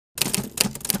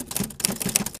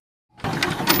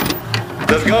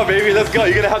Let's go, baby. Let's go.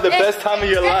 You're gonna have the best time of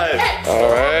your life. All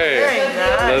right.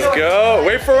 Let's go.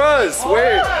 Wait for us.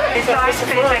 Wait.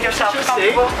 Make yourself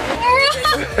comfortable.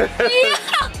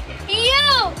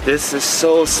 This is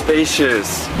so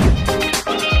spacious.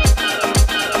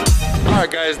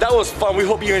 Alright guys, that was fun. We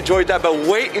hope you enjoyed that, but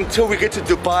wait until we get to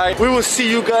Dubai. We will see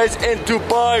you guys in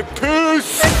Dubai.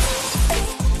 Peace!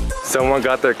 Someone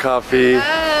got their coffee.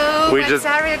 Oh, we just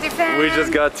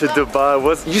got to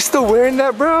Dubai. You still wearing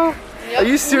that, bro? Are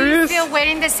you serious? We're still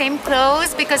wearing the same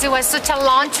clothes because it was such a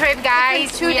long trip,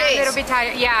 guys. We are a little bit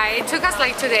tired. Yeah, it took us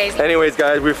like 2 days. Anyways,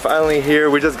 guys, we're finally here.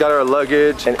 We just got our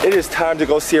luggage, and it is time to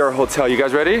go see our hotel. You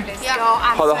guys ready? Yeah.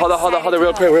 Hold on,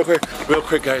 real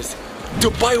quick, guys.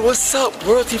 Dubai, what's up?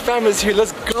 Royalty fam is here.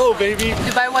 Let's go, baby.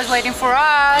 Dubai was waiting for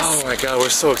us. Oh my God, we're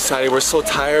so excited. We're so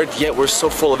tired, yet we're so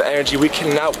full of energy. We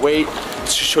cannot wait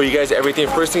to show you guys everything.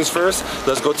 First things first,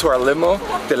 let's go to our limo.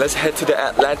 Then let's head to the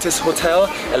Atlantis Hotel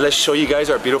and let's show you guys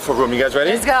our beautiful room. You guys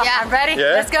ready? Let's go. Yeah, I'm ready.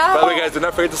 Yeah? Let's go. By the way, guys, do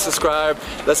not forget to subscribe.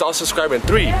 Let's all subscribe in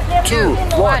 3, 2,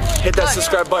 1. Hit that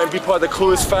subscribe button. Be part of the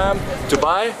coolest fam.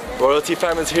 Dubai, Royalty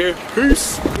fam is here.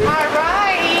 Peace.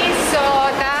 Alright, so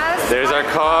there's our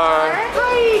car.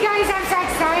 Hi guys, I'm so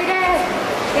excited.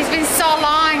 It's been so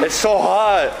long. It's so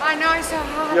hot. I know, it's so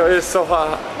hot. Yo, it's so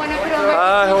hot.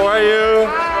 Hi, how are you?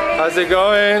 Hi. How's it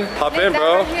going? Hop in,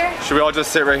 bro. Should we all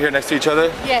just sit right here next to each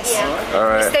other? Yes. Yeah. All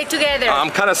right. Stay together. I'm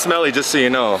kind of smelly, just so you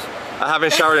know. I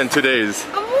haven't showered in 2 days.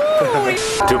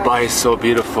 Dubai is so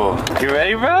beautiful. You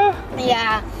ready, bro?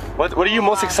 Yeah. What are you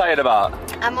most excited about?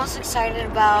 I'm most excited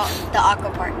about the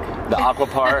aqua park. The aqua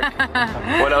park?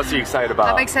 What else are you excited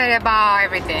about? I'm excited about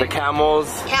everything. The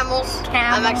camels? Camels.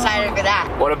 I'm excited for that.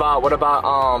 What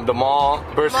about the mall?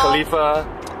 Burj Khalifa?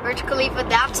 Burj Khalifa,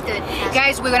 that's good.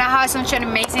 Guys, we're gonna have such an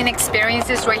amazing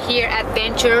experiences right here,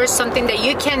 adventures, something that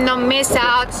you cannot miss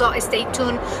out. So stay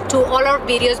tuned to all our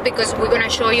videos because we're gonna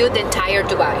show you the entire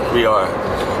Dubai. We are.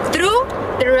 Through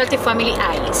the Royalty family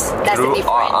eyes. That's Through the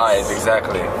difference. our eyes,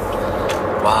 exactly.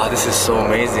 Wow, this is so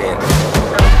amazing.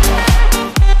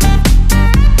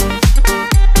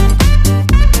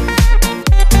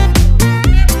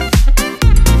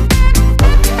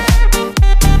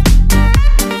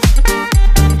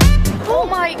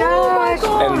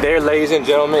 Ladies and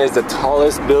gentlemen, is the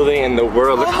tallest building in the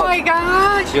world. Look my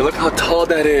gosh! Yeah, look how tall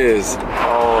that is. Oh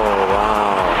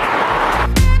wow!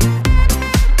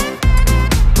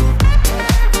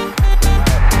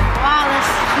 Wow,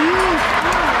 that's huge!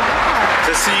 Oh my God!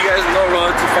 Just so you guys know,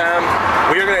 Royalty fam,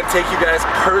 we are gonna take you guys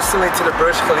personally to the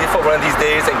Burj Khalifa one of these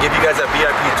days and give you guys a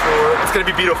VIP tour. It's gonna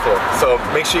be beautiful. So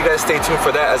make sure you guys stay tuned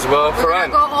for that as well. We're gonna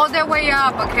go all the way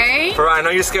up, okay? Farhan, I know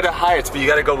you're scared of heights, but you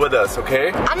gotta go with us,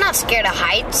 okay? I'm not scared of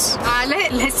heights.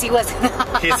 Let's see what's gonna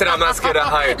happen. He said I'm not scared of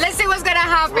heights. Let's see what's gonna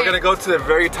happen. We're gonna go to the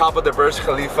very top of the Burj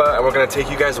Khalifa and we're gonna take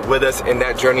you guys with us in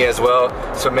that journey as well.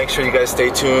 So make sure you guys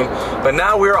stay tuned. But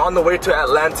now we're on the way to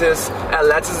Atlantis.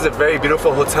 Atlantis is a very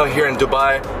beautiful hotel here in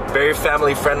Dubai. Very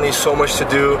family friendly, so much to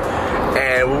do.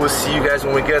 And we will see you guys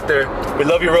when we get there. We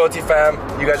love you, Royalty fam.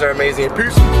 You guys are amazing.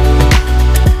 Peace.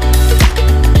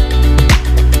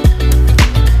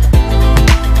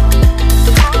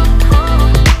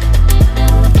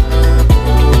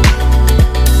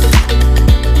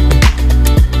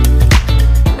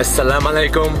 Assalamu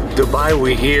alaikum. Dubai,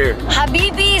 we here.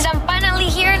 Habibis, I'm finally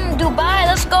here in Dubai.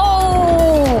 Let's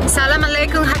go. Salam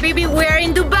alaikum, Habibi. We're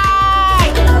in Dubai.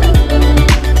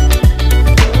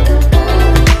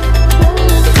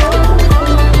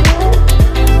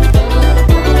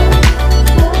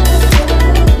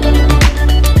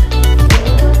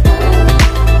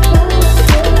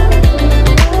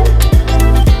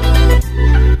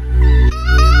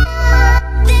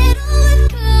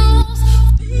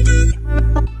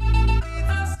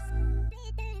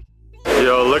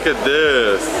 Yo, look at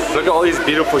this. Look at all these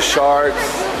beautiful sharks.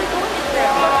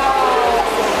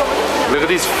 Look at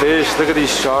these fish. Look at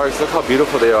these sharks. Look how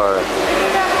beautiful they are.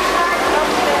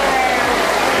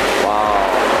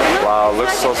 Wow. Wow,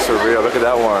 looks so surreal. Look at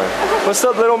that one. What's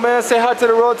up, little man? Say hi to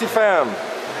the Royalty fam.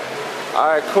 All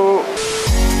right, cool.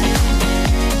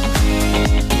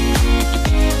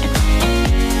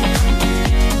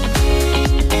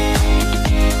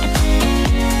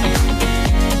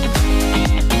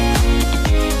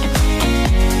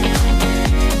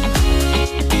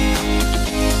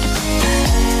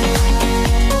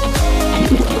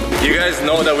 You guys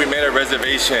know that we made a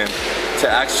reservation to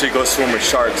actually go swim with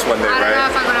sharks one day, right? I don't know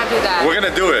if I'm gonna do that. We're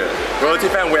gonna do it. Royalty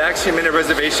fam, we actually made a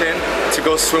reservation to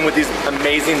go swim with these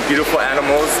amazing, beautiful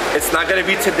animals. It's not gonna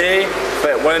be today,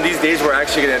 but one of these days we're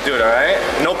actually gonna do it, alright?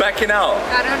 No backing out.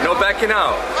 I don't know. No backing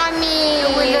out. I mean,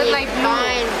 We look like blue.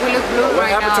 fine. We look blue What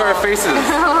right happened now. to our faces?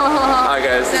 Alright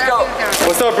guys, let's go.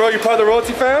 What's up bro, you part of the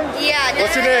royalty fam? Yeah.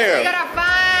 What's your name?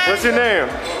 What's your name?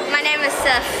 My name is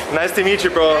Seth. Nice to meet you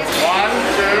bro. 1, 2.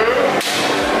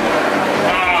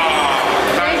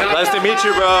 Nice to meet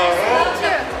you bro.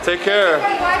 Take care.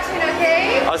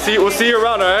 We'll see you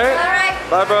around, alright? Alright.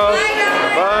 Bye bro.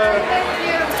 Bye.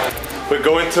 We're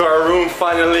going to our room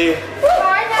finally.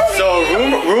 So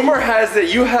rumor has it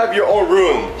you have your own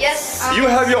room. Yes. You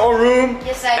have your own room.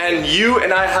 Yes, I do. And you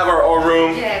and I have our own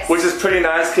room, which is pretty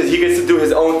nice because he gets to do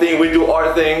his own thing, we do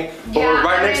our thing. But we're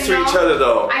right next to each other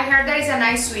though. I heard that is a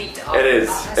nice suite. It is.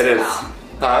 It is.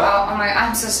 Huh? Oh my,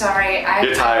 I'm so sorry.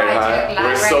 You're tired, huh?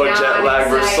 We're so jet lagged,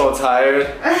 we're so tired.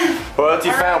 Royalty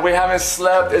fam, we haven't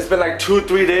slept. It's been like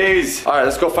 2-3 days. Alright,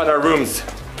 let's go find our rooms.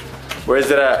 Where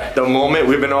is it at? The moment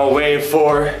we've been all waiting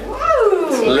for.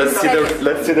 Let's see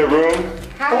the room.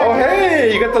 Oh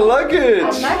hey, you got the luggage.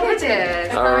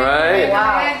 Alright.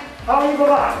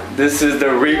 This is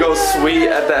the Regal Suite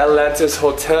at the Atlantis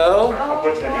Hotel.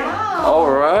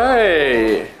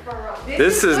 Alright.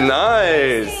 This is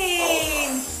nice.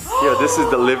 Yeah, this is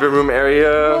the living room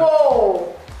area.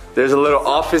 There's a little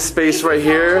office space right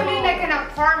here. It's like an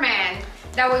apartment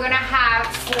that we're gonna have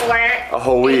for a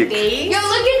whole week. Yo, look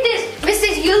at this.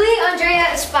 Mrs. Yuli Andrea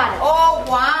Espada. Oh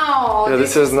wow. Yeah,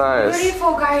 this is nice.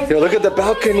 Beautiful guys. Yo, look at the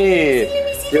balcony.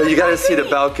 Yo, you gotta see the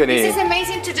balcony. This is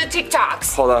amazing to do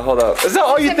TikToks. Hold on. Is that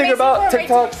all you think about,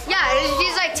 TikToks? Yeah,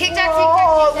 she's like TikTok.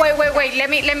 Oh, wait. Let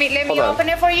me open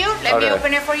it for you. Let me Okay.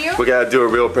 open it for you. We gotta do a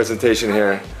real presentation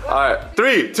here. Alright,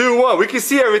 3, 2, 1. We can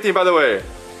see everything by the way.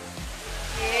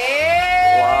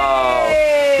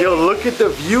 Wow. Yo, look at the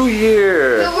view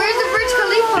here. So where's the Burj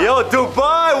Khalifa? Yo,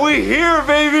 Dubai, we here,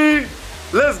 baby.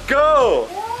 Let's go.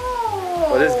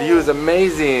 Oh, this view is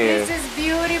amazing. This is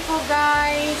beautiful,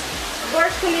 guys.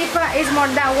 Burj Khalifa is more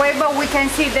that way, but we can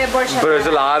see the Burj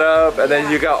Al Arab, and then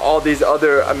you got all these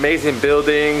other amazing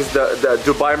buildings. The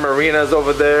Dubai Marina is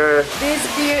over there. This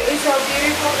view is so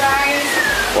beautiful, guys.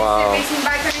 Wow. It's amazing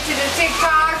balcony to do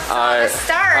TikToks. So Alright, let's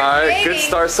start. alright, good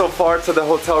start so far to the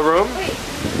hotel room.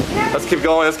 Let's keep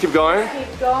going, Keep going.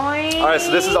 Alright, so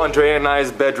this is Andrea and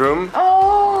I's bedroom.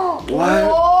 Oh! What?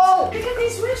 Whoa. Look at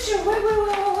this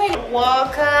window. Wait.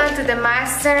 Welcome to the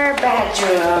master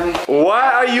bedroom.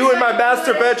 Why are you in my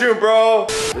master bedroom, bro?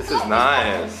 This is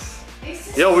nice.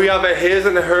 Yo, we have a his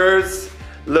and hers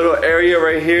little area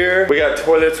right here. We got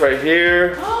toilets right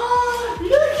here. Oh,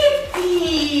 look at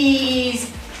these.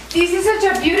 This is such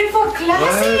a beautiful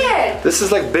closet. What? This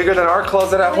is like bigger than our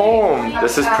closet at home.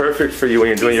 This is perfect for you when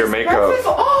you're doing your makeup.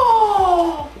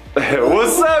 Oh!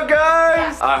 What's up,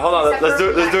 guys? Alright, hold on. Let's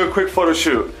do a quick photo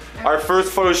shoot. Our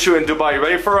first photo shoot in Dubai. You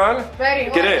ready, Farhan? Ready.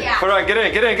 Get in. Yeah. Farhan, get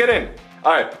in.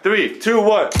 Alright, 3, 2,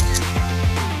 1.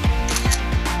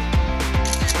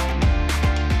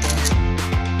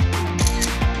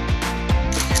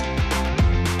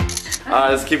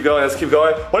 Let's keep going.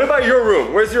 What about your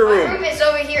room? Where's your My room? room is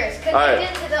over here. It's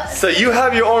connected to the. So you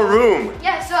have your own room.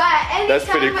 Yeah. So at any That's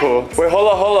time pretty cool. Wait, hold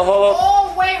on.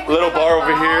 Oh, wait. we Little have a bar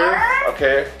over here.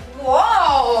 Okay.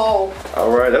 Whoa.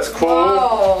 Alright, that's cool.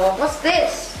 Whoa. What's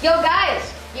this? Yo,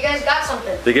 guys, you guys got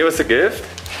something. They gave us a gift?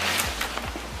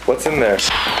 What's in there?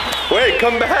 Wait,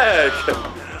 come back!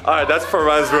 Alright, that's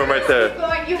Farhan's room right there.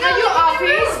 You have your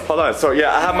office. Hold on, so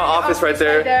yeah, I have my office right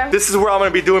there. This is where I'm gonna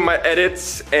be doing my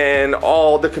edits and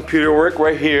all the computer work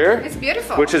right here. It's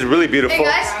beautiful. Which is really beautiful. Hey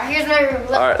guys, here's my room.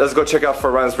 Alright, let's go check out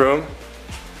Farhan's room.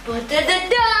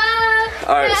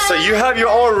 Alright, so you have your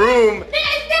own room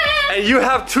and you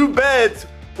have 2 beds,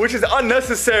 which is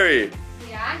unnecessary.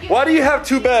 Yeah, Why do you have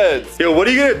 2 beds? Yo, what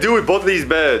are you gonna do with both of these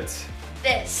beds?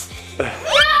 This.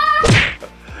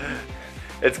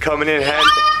 It's coming in handy.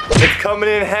 It's coming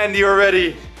in handy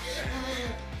already.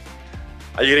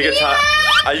 Are you gonna get tired?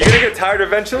 Are you gonna get tired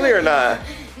eventually or not?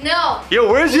 No. Yo,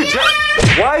 where's your jet?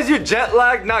 Why is your jet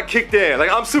lag not kicked in?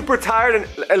 Like I'm super tired and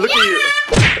look at you.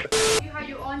 You have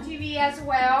your own TV as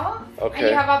well. Okay. And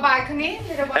you have a balcony.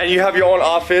 And you have your own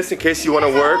office in case you want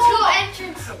to work. 2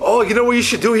 entrances. Oh, you know what you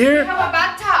should do You here? have a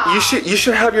bathtub. You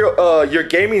should have your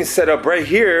gaming setup right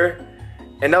here,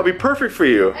 and that'll be perfect for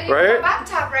you, And you have a right?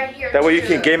 bathtub right here. That way you too.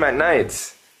 can game at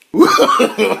nights. No. Wait, I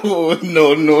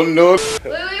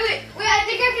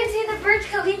think I can see the Burj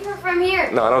Khalifa from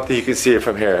here. No, I don't think you can see it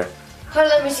from here. Hold on,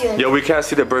 let me see them. Yo, we can't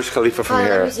see the Burj Khalifa from Oh,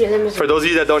 here. let me see, let me see. For those of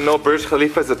you that don't know, Burj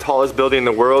Khalifa is the tallest building in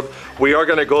the world. We are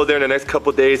gonna go there in the next couple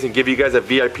days and give you guys a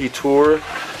VIP tour.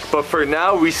 But for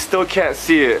now, we still can't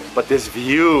see it. But this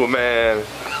view, man,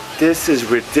 this is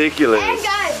ridiculous. And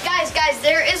guys,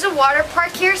 there is a water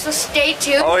park here, so stay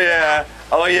tuned. Oh yeah,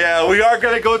 we are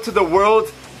gonna go to the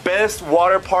world's best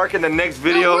water park in the next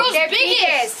video.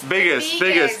 The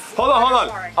biggest. Hold on.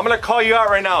 I'm gonna call you out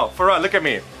right now. Farhan, look at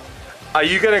me. Are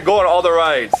you gonna go on all the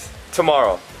rides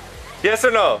tomorrow? Yes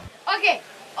or no? Okay.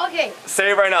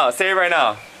 Say it right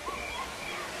now.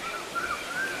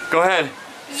 Go ahead.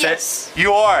 Yes.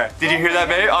 You are. Did you hear that,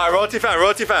 babe? All right,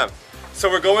 Royalty fam. So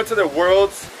we're going to the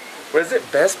world's, what is it?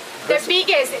 The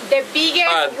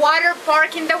biggest water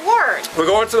park in the world. We're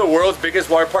going to the world's biggest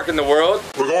water park in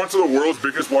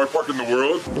the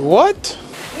world. What?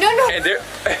 No. And there,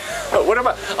 what am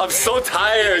I? I'm so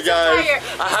tired, guys. tired.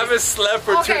 I haven't slept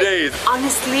for 2 days.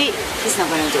 Honestly, he's not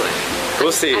gonna do it.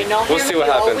 We'll see. I know We'll see what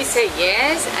he happens. always say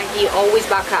yes, and he always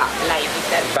back out. Like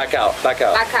that. Back out. Back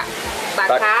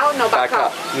out. No, back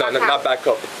out. No, not back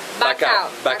up. Back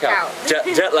out.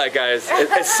 Jet lag, guys.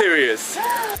 It's serious.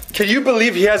 Can you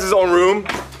believe he has his own room?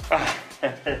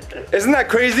 Isn't that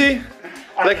crazy?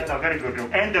 Like, it's a very good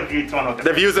room. And the view is one of the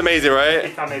the view's amazing, right?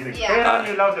 It's amazing. Yeah.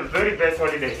 You love the very best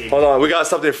holiday here. Hold on, we got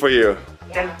something for you.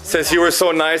 Since you were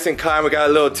so nice and kind, we got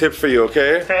a little tip for you,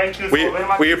 okay? Thank you so very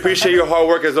much. We appreciate your hard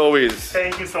work as always.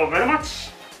 Thank you so very much.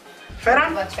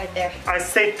 Ferhan, What's right there? I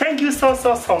say thank you so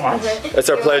much. It's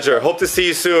our pleasure. Hope to see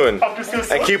you soon. Hope to see you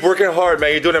soon. And keep working hard,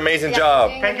 man. You're doing an amazing job.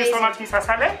 Thank you so much, Mr.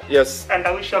 Saleh. Yes. And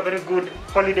I wish you a very good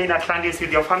holiday in Atlantis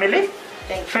with your family.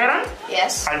 Thank you. Ferhan,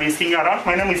 Yes. I'll be seeing you around.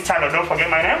 My name is Chalo. Don't forget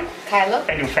my name. Kylo?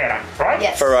 And you, Ferhan, right?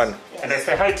 Yes. Farhan. And I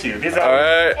say hi to you. These are All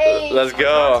right, Hey. let's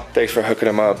go. Thanks for hooking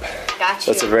him up. Got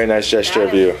you. That's a very nice gesture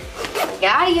of you.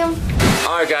 Got him.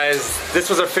 All right, guys. This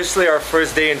was officially our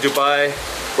first day in Dubai.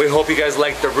 We hope you guys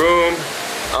liked the room.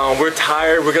 We're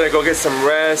tired. We're gonna go get some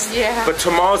rest. Yeah. But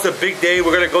tomorrow's a big day.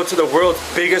 We're gonna go to the world's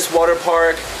biggest water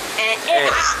park. And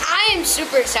I am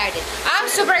super excited. I'm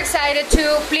super excited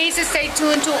too. Please stay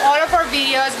tuned to all of our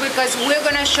videos because we're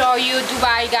gonna show you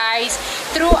Dubai, guys,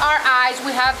 through our eyes.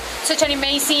 We have such an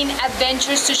amazing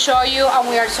adventures to show you, and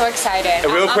we are so excited.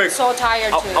 And real quick, I'm so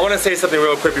tired too. I want to say something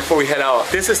real quick before we head out.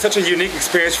 This is such a unique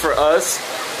experience for us,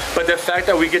 but the fact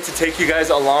that we get to take you guys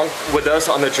along with us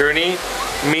on the journey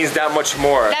means that much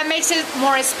more. That makes it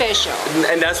more special.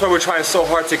 And that's why we're trying so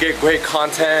hard to get great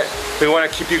content. We want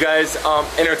to keep you guys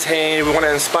entertained. We want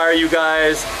to inspire you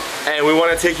guys. And we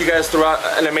want to take you guys throughout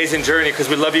an amazing journey because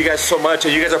we love you guys so much.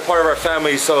 And you guys are part of our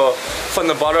family. So from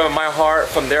the bottom of my heart,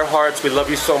 from their hearts, we love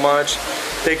you so much.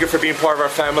 Thank you for being part of our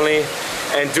family.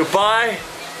 And Dubai,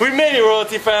 we made it,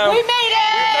 Royalty fam. We made it!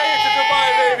 We made it to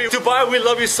Dubai, baby. Dubai, we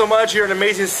love you so much. You're an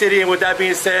amazing city. And with that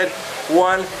being said,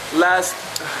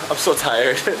 I'm so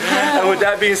tired. And with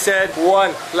that being said,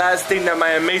 one last thing that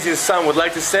my amazing son would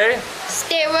like to say.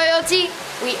 Stay royalty.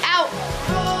 We out.